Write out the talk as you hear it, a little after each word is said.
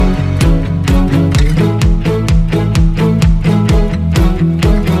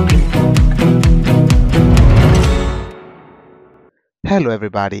Hello,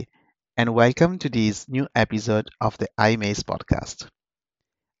 everybody, and welcome to this new episode of the IMACE Podcast.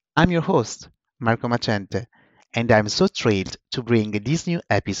 I'm your host, Marco Macente, and I'm so thrilled to bring this new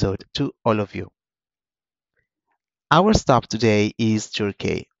episode to all of you. Our stop today is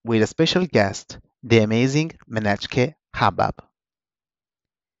Turkey with a special guest, the amazing Menekse Ahbab.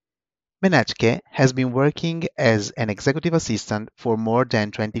 Menekşe has been working as an executive assistant for more than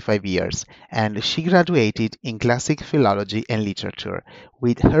 25 years, and she graduated in classic philology and literature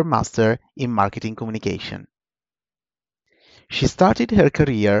with her master in marketing communication. She started her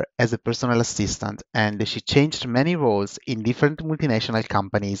career as a personal assistant and she changed many roles in different multinational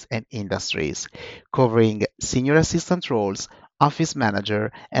companies and industries, covering senior assistant roles, office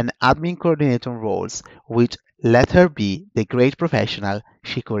manager, and admin coordinator roles, which let her be the great professional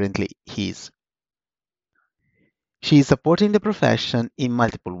she currently is. She is supporting the profession in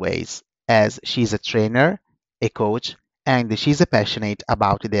multiple ways, as she is a trainer, a coach, and she is passionate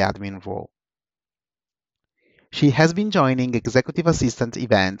about the admin role. She has been joining executive assistant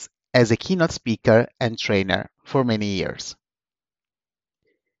events as a keynote speaker and trainer for many years.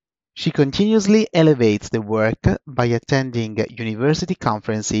 She continuously elevates the work by attending university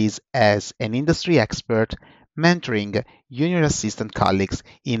conferences as an industry expert, mentoring junior assistant colleagues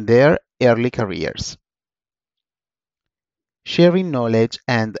in their early careers. Sharing knowledge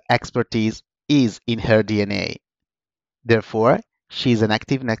and expertise is in her DNA. Therefore, she is an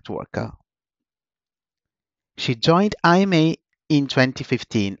active networker. She joined IMA in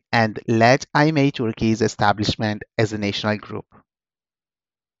 2015 and led IMA Turkey's establishment as a national group.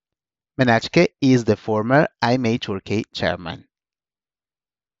 Meneske is the former IMA Turkey chairman.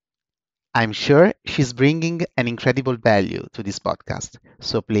 I'm sure she's bringing an incredible value to this podcast,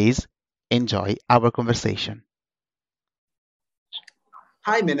 so please enjoy our conversation.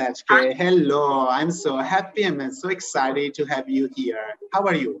 Hi, Meneske. Hello. I'm so happy and I'm so excited to have you here. How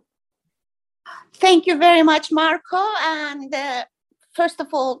are you? Thank you very much, Marco. And first of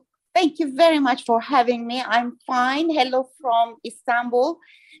all, thank you very much for having me. I'm fine. Hello from Istanbul.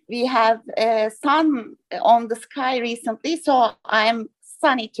 We have sun on the sky recently, so I'm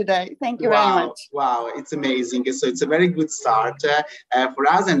sunny today. Thank you very much. Wow, it's amazing. So it's a very good start for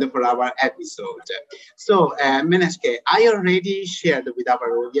us and for our episode. So, Meneske, I already shared with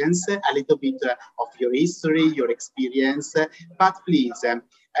our audience a little bit of your history, your experience, but please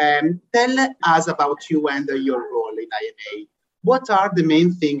tell us about you and your role in IMA. What are the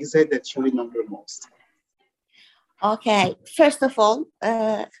main things that you remember most? Okay, first of all,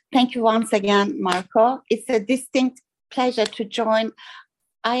 thank you once again, Marco. It's a distinct pleasure to join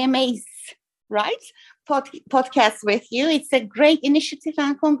IMA's podcast with you. It's a great initiative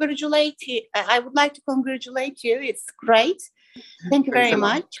and congratulate you. I would like to congratulate you. It's great. Thank you very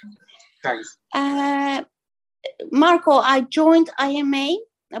much. Thanks. Marco, I joined IMA.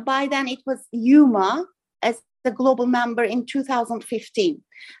 By then it was UMA as the global member in 2015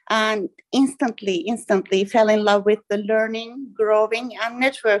 and instantly fell in love with the learning, growing and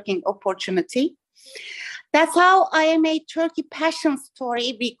networking opportunity. That's how IMA Turkey passion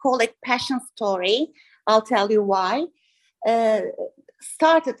story, we call it passion story. I'll tell you why.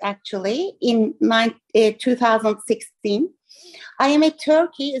 Started actually in 2016. IMA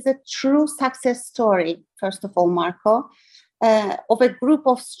Turkey is a true success story, first of all, Marco, of a group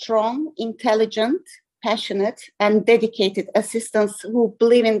of strong, intelligent, passionate, and dedicated assistants who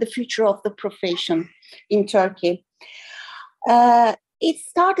believe in the future of the profession in Turkey. It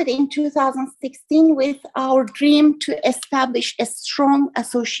started in 2016 with our dream to establish a strong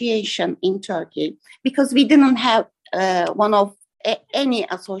association in Turkey because we didn't have any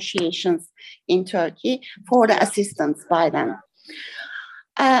associations in Turkey for the assistants by then.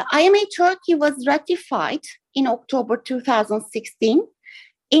 IMA Turkey was ratified in October 2016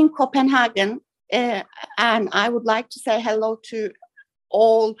 in Copenhagen, and I would like to say hello to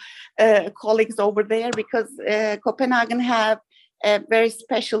all colleagues over there because Copenhagen have a very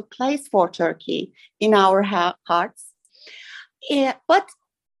special place for Turkey in our hearts. But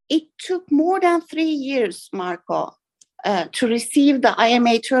it took more than 3 years, Marco, to receive the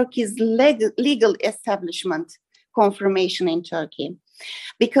IMA Turkey's legal establishment confirmation in Turkey.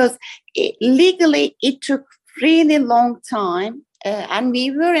 Because legally it took really long time and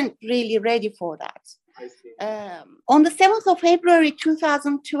we weren't really ready for that. On the 7th of February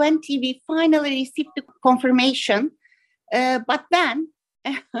 2020, we finally received the confirmation. But then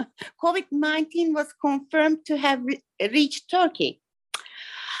COVID-19 was confirmed to have reached Turkey.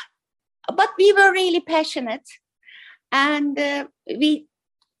 But we were really passionate and we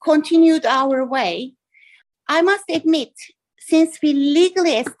continued our way. I must admit, since we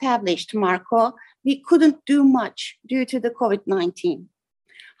legally established, Marco, we couldn't do much due to the COVID-19.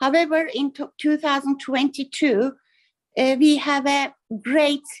 However, in 2022, we have a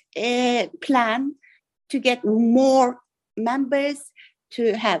great plan to get more members,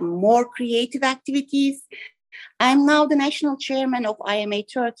 to have more creative activities. I'm now the national chairman of IMA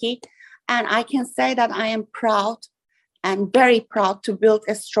Turkey, and I can say that I am proud and very proud to build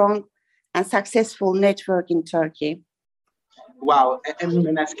a strong and successful network in Turkey. Wow, and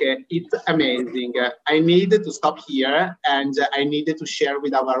Meneske, it's amazing. I needed to stop here and I needed to share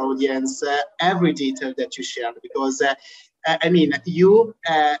with our audience every detail that you shared because you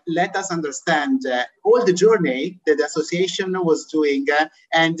let us understand all the journey that the association was doing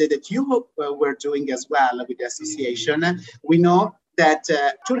and that you were doing as well with the association. We know that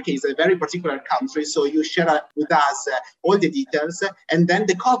Turkey is a very particular country, so you share with us all the details, and then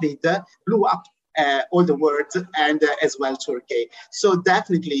the COVID blew up all the world and as well Turkey. So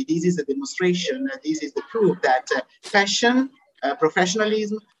definitely this is a demonstration, this is the proof that passion,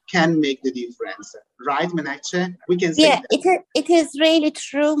 professionalism can make the difference. Right, Menekşe? We can say that. It is really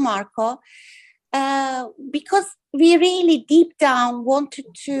true, Marco, because we really deep down wanted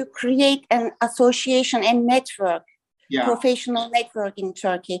to create an association and network, professional network in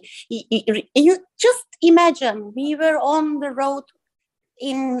Turkey. You just imagine, we were on the road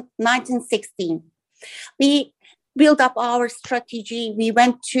in 1916. We built up our strategy. We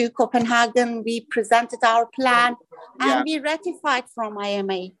went to Copenhagen. We presented our plan and we ratified from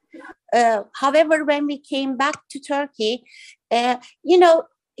IMA. However, when we came back to Turkey,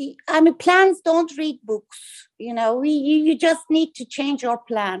 plans don't read books. You just need to change your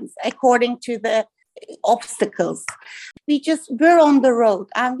plans according to the obstacles. We just were on the road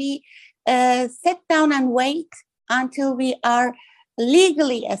and we sat down and wait until we are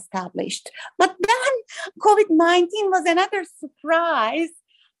legally established. But then COVID-19 was another surprise.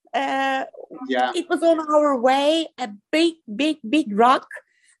 It was on our way, a big rock,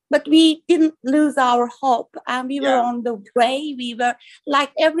 but we didn't lose our hope and we were on the way. We were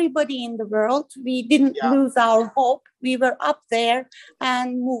like everybody in the world. We didn't lose our hope. We were up there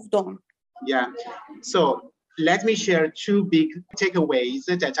and moved on. So let me share two big takeaways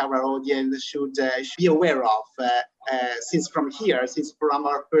that our audience should be aware of since from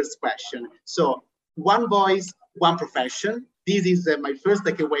our first question. So one voice, one profession. This is my first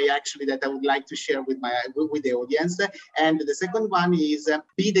takeaway actually that I would like to share with the audience. And the second one is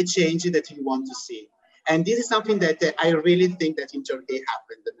be the change that you want to see. And this is something that I really think that in Turkey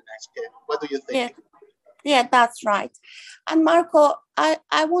happened. What do you think? Yeah, that's right. And Marco,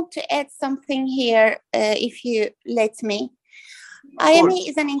 I want to add something here, if you let me. IMA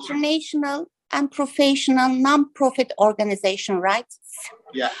is an international and professional non-profit organization, right?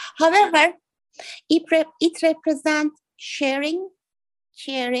 However, it represents sharing,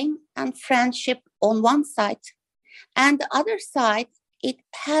 caring, and friendship on one side. And the other side, it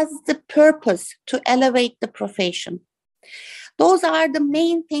has the purpose to elevate the profession. Those are the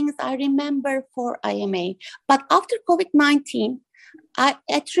main things I remember for IMA. But after COVID-19, I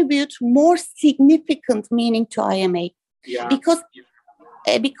attribute more significant meaning to IMA because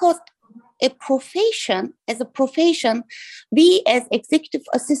a profession, we as executive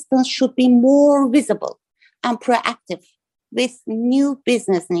assistants should be more visible and proactive with new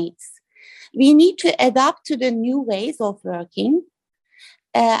business needs. We need to adapt to the new ways of working,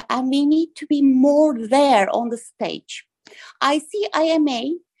 and we need to be more there on the stage. I see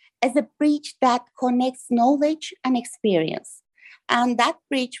IMA as a bridge that connects knowledge and experience, and that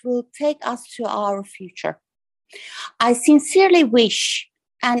bridge will take us to our future. I sincerely wish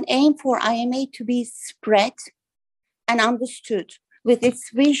and aim for IMA to be spread and understood with its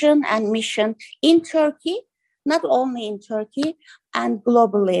vision and mission in Turkey, not only in Turkey, and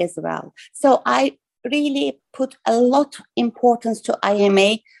globally as well. So I really put a lot of importance to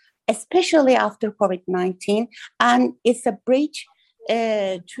IMA, especially after COVID-19, and it's a bridge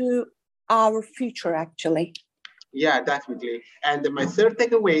to our future, actually. Yeah, definitely. And my third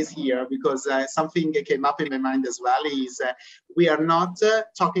takeaway is here, because something came up in my mind as well, is we are not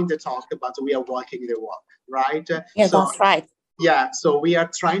talking the talk, but we are walking the walk, right? Yeah, that's right. Yeah, so we are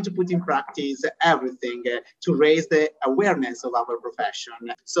trying to put in practice everything to raise the awareness of our profession.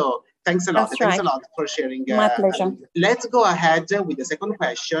 So thanks a lot. That's Thanks right. a lot for sharing. My pleasure. Let's go ahead with the second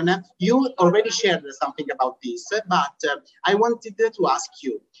question. You already shared something about this, but I wanted to ask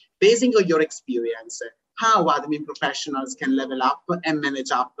you, basing on your experience, how admin professionals can level up and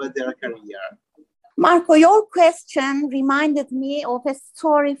manage up their career? Marco, your question reminded me of a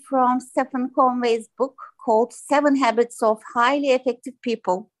story from Stephen Conway's book called 7 Habits of Highly Effective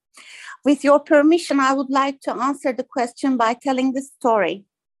People. With your permission, I would like to answer the question by telling the story.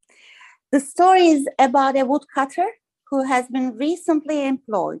 The story is about a woodcutter who has been recently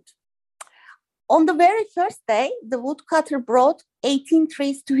employed. On the very first day, the woodcutter brought 18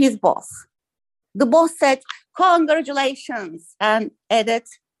 trees to his boss. The boss said, "Congratulations," and added,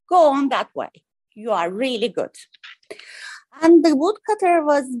 "Go on that way. You are really good." And the woodcutter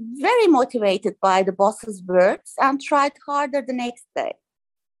was very motivated by the boss's words and tried harder the next day.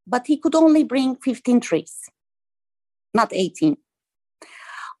 But he could only bring 15 trees, not 18.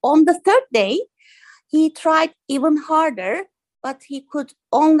 On the third day, he tried even harder, but he could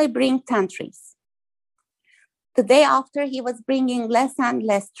only bring 10 trees. The day after, he was bringing less and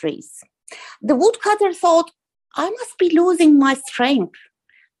less trees. The woodcutter thought, "I must be losing my strength."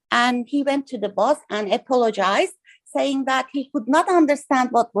 And he went to the boss and apologized, saying that he could not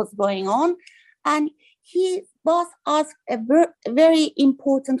understand what was going on. And his boss asked a very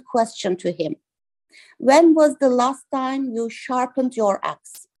important question to him. "When was the last time you sharpened your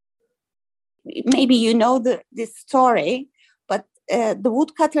axe?" Maybe you know this story, but the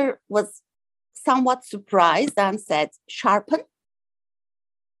woodcutter was somewhat surprised and said, "Sharpen?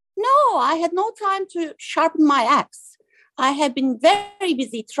 No, I had no time to sharpen my axe. I have been very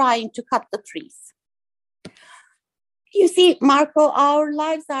busy trying to cut the trees." You see, Marco, our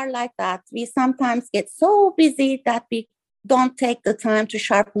lives are like that. We sometimes get so busy that we don't take the time to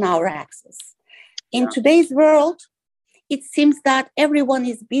sharpen our axes. In today's world, it seems that everyone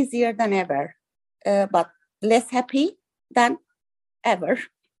is busier than ever, but less happy than ever.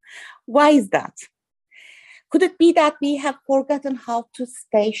 Why is that? Could it be that we have forgotten how to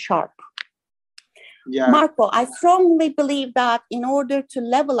stay sharp? Yeah. Marco, I strongly believe that in order to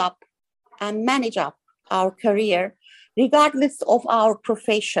level up and manage up our career, regardless of our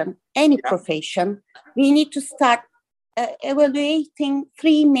profession, any profession, we need to start evaluating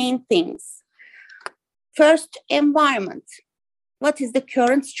three main things. First, environment. What is the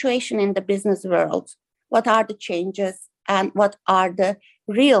current situation in the business world? What are the changes and what are the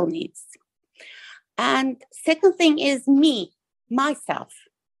real needs? And second thing is me, myself.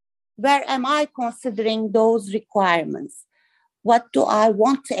 Where am I considering those requirements? What do I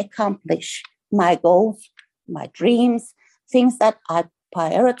want to accomplish? My goals, my dreams, things that I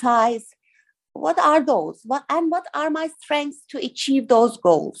prioritize. What are those? What are my strengths to achieve those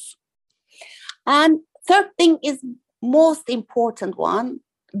goals? And third thing is most important one,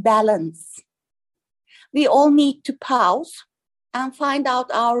 balance. We all need to pause and find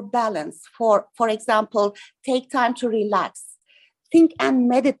out our balance. For example, take time to relax, think and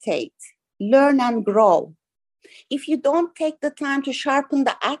meditate, learn and grow. If you don't take the time to sharpen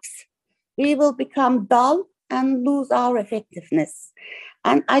the axe, we will become dull and lose our effectiveness.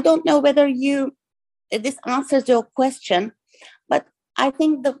 And I don't know whether this answers your question, but I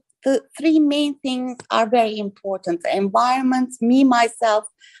think the three main things are very important: the environment, me, myself,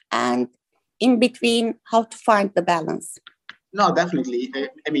 and in between, how to find the balance. No, definitely.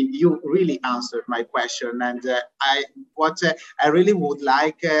 I mean, you really answered my question, and I really would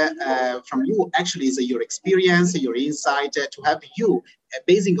like from you actually is your experience, your insight, to have you,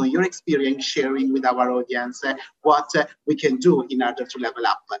 basing on your experience, sharing with our audience what we can do in order to level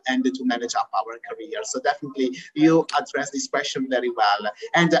up and to manage up our career. So definitely, you address this question very well.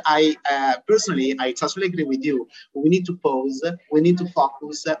 And I personally, I totally agree with you. We need to pause. We need to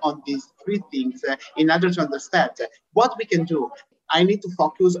focus on these three things in order to understand what we can do. I need to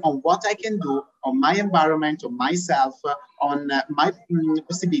focus on what I can do, on my environment, on myself, on my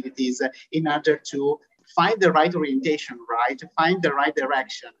possibilities in order to find the right orientation, right? Find the right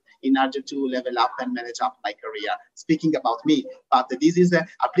direction in order to level up and manage up my career. Speaking about me, but this is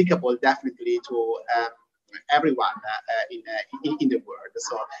applicable definitely to everyone in the world.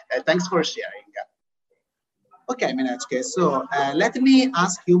 So thanks for sharing. Okay, Meneske, so let me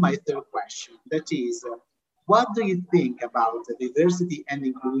ask you my third question. That is, what do you think about diversity and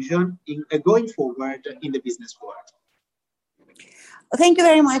inclusion going forward in the business world? Thank you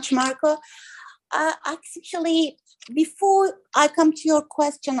very much, Marco. Actually, before I come to your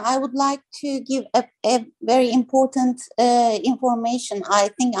question, I would like to give a very important information I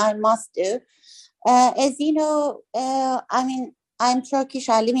think I must do. As you know, I'm Turkish,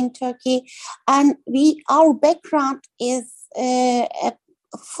 I live in Turkey, and our background is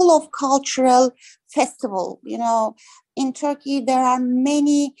full of cultural festival. You know, in Turkey, there are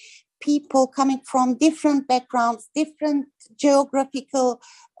many people coming from different backgrounds, different geographical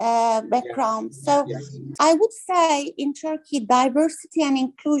backgrounds. So I would say in Turkey, diversity and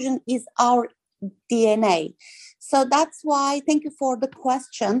inclusion is our DNA. So that's why, thank you for the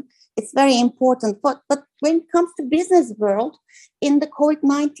question. It's very important. But when it comes to business world, in the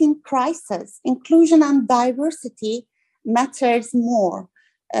COVID-19 crisis, inclusion and diversity matters more.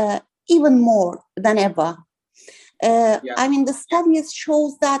 even more than ever. I mean, the studies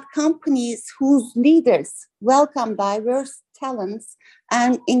shows that companies whose leaders welcome diverse talents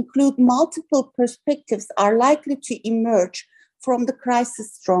and include multiple perspectives are likely to emerge from the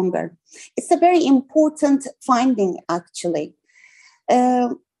crisis stronger. It's a very important finding, actually.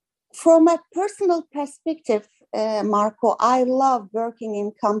 From a personal perspective, Marco, I love working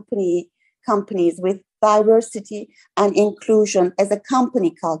in companies with diversity and inclusion as a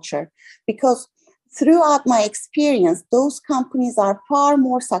company culture, because throughout my experience, those companies are far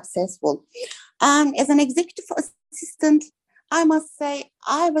more successful. And as an executive assistant, I must say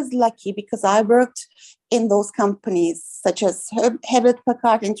I was lucky because I worked in those companies such as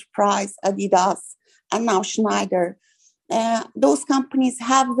Hewlett-Packard Enterprise, Adidas, and now Schneider. Those companies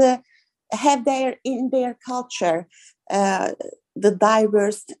have in their culture the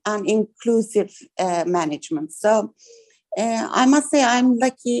diverse and inclusive management. So I must say I'm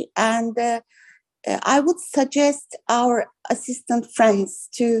lucky, and I would suggest our assistant friends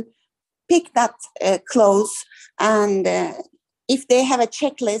to pick that clause, and if they have a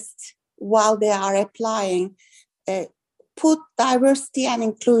checklist while they are applying, put diversity and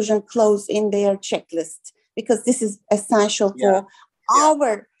inclusion clause in their checklist, because this is essential for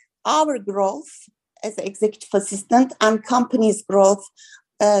our growth as an executive assistant and company's growth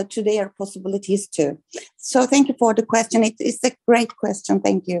to their possibilities too. So thank you for the question. It is a great question.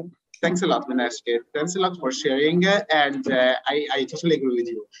 Thank you. Thanks a lot, Meneske. Thanks a lot for sharing. And I totally agree with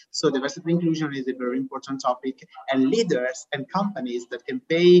you. So diversity and inclusion is a very important topic, and leaders and companies that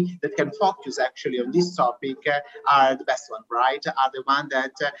can focus actually on this topic are the best one, right? Are the ones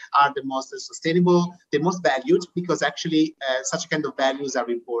that are the most sustainable, the most valued, because actually such kind of values are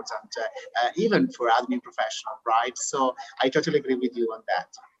important, even for admin professional, right? So I totally agree with you on that.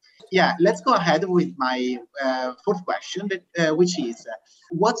 Yeah, let's go ahead with my fourth question, which is,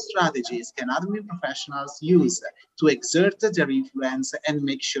 what strategies can admin professionals use to exert their influence and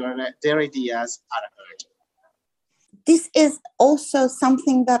make sure their ideas are heard? This is also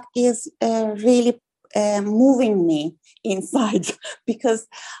something that is really moving me inside, because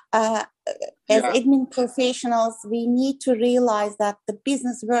as admin professionals, we need to realize that the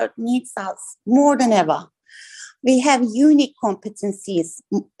business world needs us more than ever. We have unique competencies,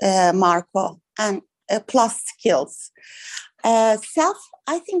 Marco, and plus skills.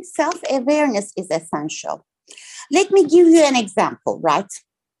 I think self-awareness is essential. Let me give you an example, right?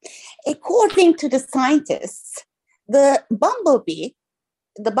 According to the scientists, the bumblebee,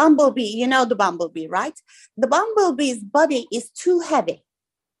 you know the bumblebee, right? The bumblebee's body is too heavy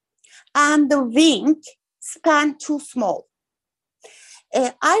and the wing span too small.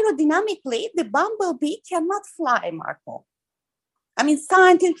 Aerodynamically, the bumblebee cannot fly, Marco. I mean,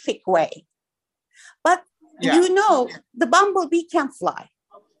 scientific way. But the bumblebee can fly,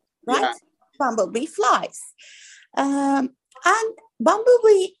 right? Yeah. Bumblebee flies. And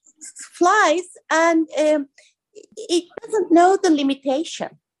bumblebee flies, and it doesn't know the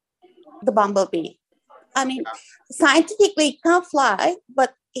limitation, the bumblebee. I mean, scientifically it can't fly,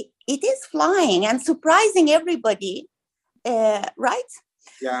 but it is flying and surprising everybody. Right?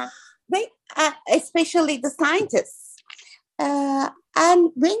 Yeah. Especially the scientists.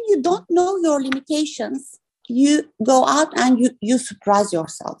 And when you don't know your limitations, you go out and you surprise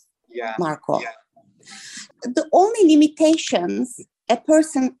yourself, Marco. Yeah. The only limitations a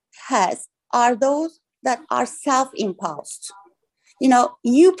person has are those that are self-imposed. You know,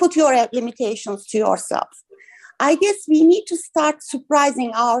 you put your limitations to yourself. I guess we need to start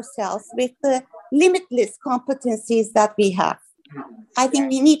surprising ourselves with the limitless competencies that we have. I think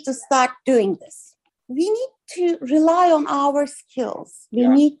we need to start doing this. We need to rely on our skills. We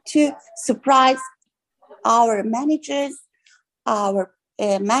need to surprise our managers, our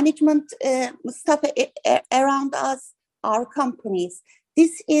management stuff around us, our companies.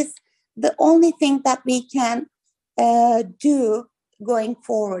 This is the only thing that we can do going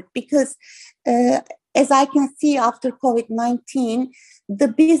forward, because as I can see after COVID-19, the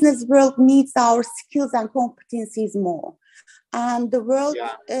business world needs our skills and competencies more. And the world,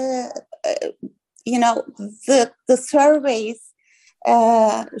 the surveys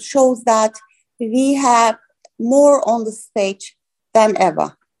shows that we have more on the stage than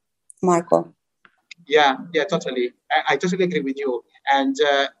ever, Marco. Yeah, totally. I totally agree with you. And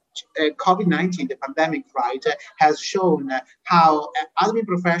COVID-19, the pandemic, right, has shown how admin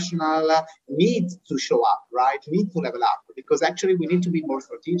professional need to show up, right, need to level up, because actually we need to be more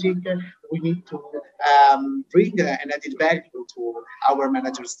strategic. We need to bring an added value to our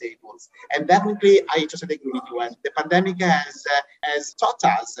managers' tables. And definitely, I totally agree with you. And the pandemic has taught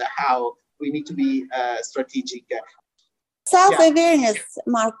us how we need to be strategic. Self-awareness,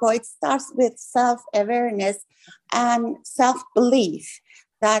 Marco, it starts with self-awareness and self-belief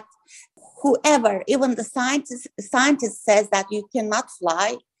that whoever, even the scientist says that you cannot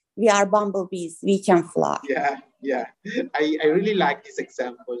fly, we are bumblebees, we can fly. Yeah. I really like these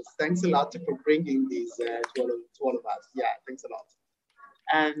examples. Thanks a lot for bringing these to all of us. Yeah, thanks a lot.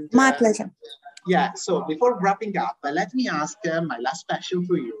 And My pleasure. yeah, so before wrapping up, let me ask my last question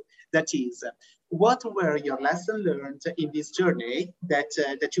for you. That is, what were your lessons learned in this journey that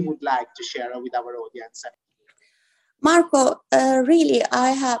you would like to share with our audience? Marco, really,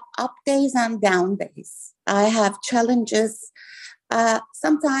 I have up days and down days. I have challenges.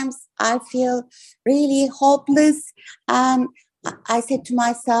 Sometimes I feel really hopeless, and I said to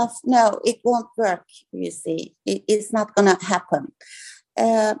myself, no, it won't work. You see, it's not going to happen.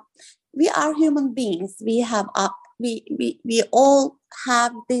 We are human beings. We all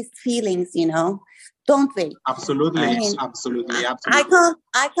have these feelings, don't we? Absolutely, I mean, absolutely. I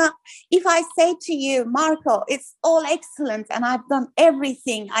can't. If I say to you, Marco, it's all excellent and I've done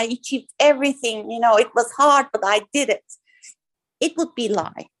everything, I achieved everything, it was hard, but I did it. It would be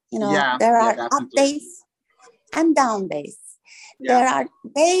lie. There are up days and down days. Yeah. There are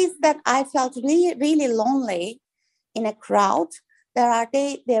days that I felt really, really lonely in a crowd. There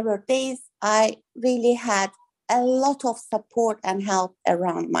were days I really had a lot of support and help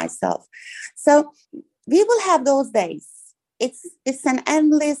around myself. So we will have those days. It's an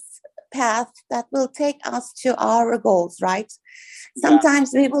endless path that will take us to our goals, right?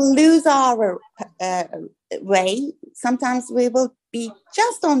 Sometimes we will lose our way. Sometimes we will be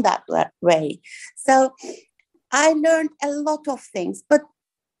just on that way. So I learned a lot of things. But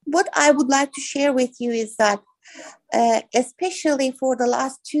what I would like to share with you is that especially for the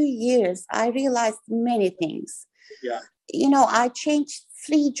last 2 years, I realized many things. Yeah. I changed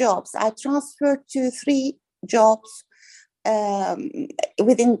 3 jobs. I transferred to 3 jobs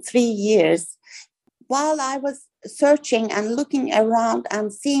within 3 years. While I was searching and looking around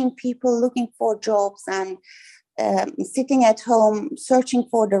and seeing people looking for jobs and sitting at home searching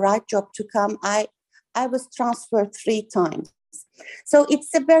for the right job to come, I was transferred 3 times. So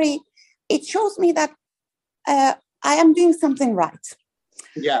it shows me that I am doing something right.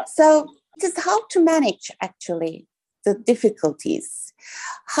 Yeah. So it is how to manage actually the difficulties,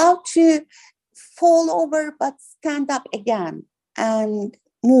 how to fall over but stand up again and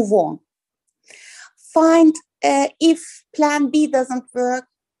move on. Find if plan B doesn't work,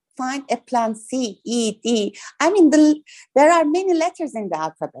 find a plan C, E, D. I mean, there are many letters in the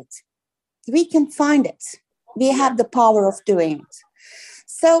alphabet. We can find it. We have the power of doing it.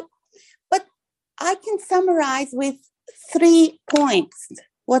 So, but I can summarize with 3 points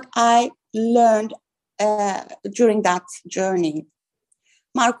what I learned during that journey.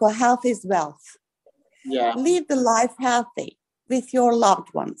 Marco, health is wealth. Yeah. Live the life healthy with your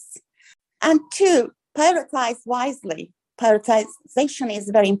loved ones. And 2, prioritize wisely. Prioritization is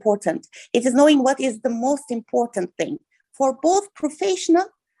very important. It is knowing what is the most important thing for both professional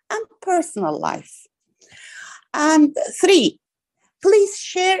and personal life. And 3, please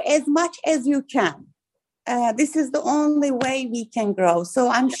share as much as you can. This is the only way we can grow. So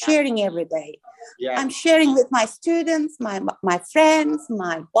I'm sharing every day. Yeah. I'm sharing with my students, my friends,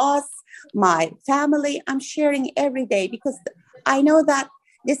 my boss, my family. I'm sharing every day because I know that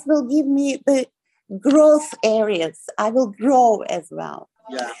this will give me the growth areas. I will grow as well.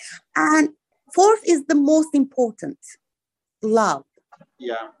 Yeah. And 4th is the most important. Love.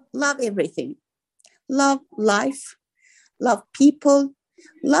 Yeah. Love everything. Love life. Love people.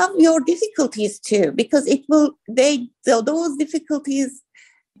 Love your difficulties too, because those difficulties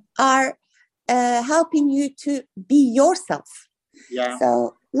are helping you to be yourself. Yeah.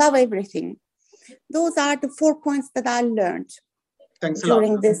 So love everything. Those are the 4 points that I learned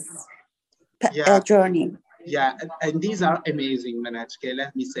during this journey. Yeah, and these are amazing, Meneske.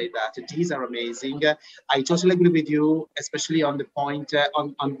 Let me say that these are amazing. I totally agree with you, especially on the point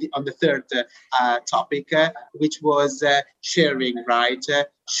on the third topic, which was sharing. Right,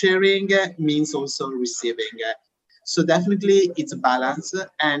 sharing means also receiving. So definitely, it's a balance,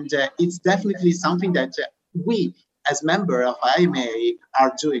 and it's definitely something that we, as member of IMA,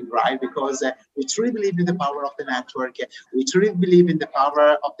 are doing, right? Because we truly believe in the power of the network. We truly believe in the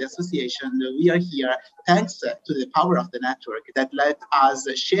power of the association. We are here thanks to the power of the network that let us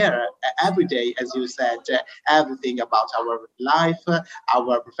share every day, as you said, everything about our life,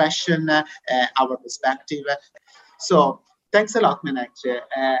 our profession, our perspective. So Thanks a lot, Menekşe.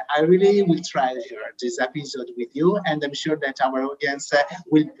 I really will treasure this episode with you, and I'm sure that our audience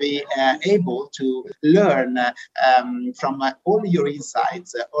will be able to learn from all your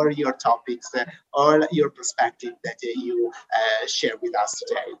insights, all your topics, all your perspective that you share with us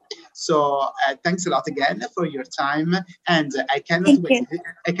today. So, thanks a lot again for your time, and I cannot Thank wait. you.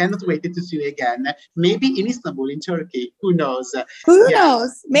 I cannot wait to see you again. Maybe in Istanbul, in Turkey. Who knows? Who Yeah,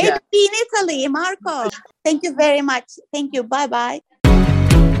 knows? Maybe yeah. in Italy, Marco. Thank you very much. Thank you. Bye bye.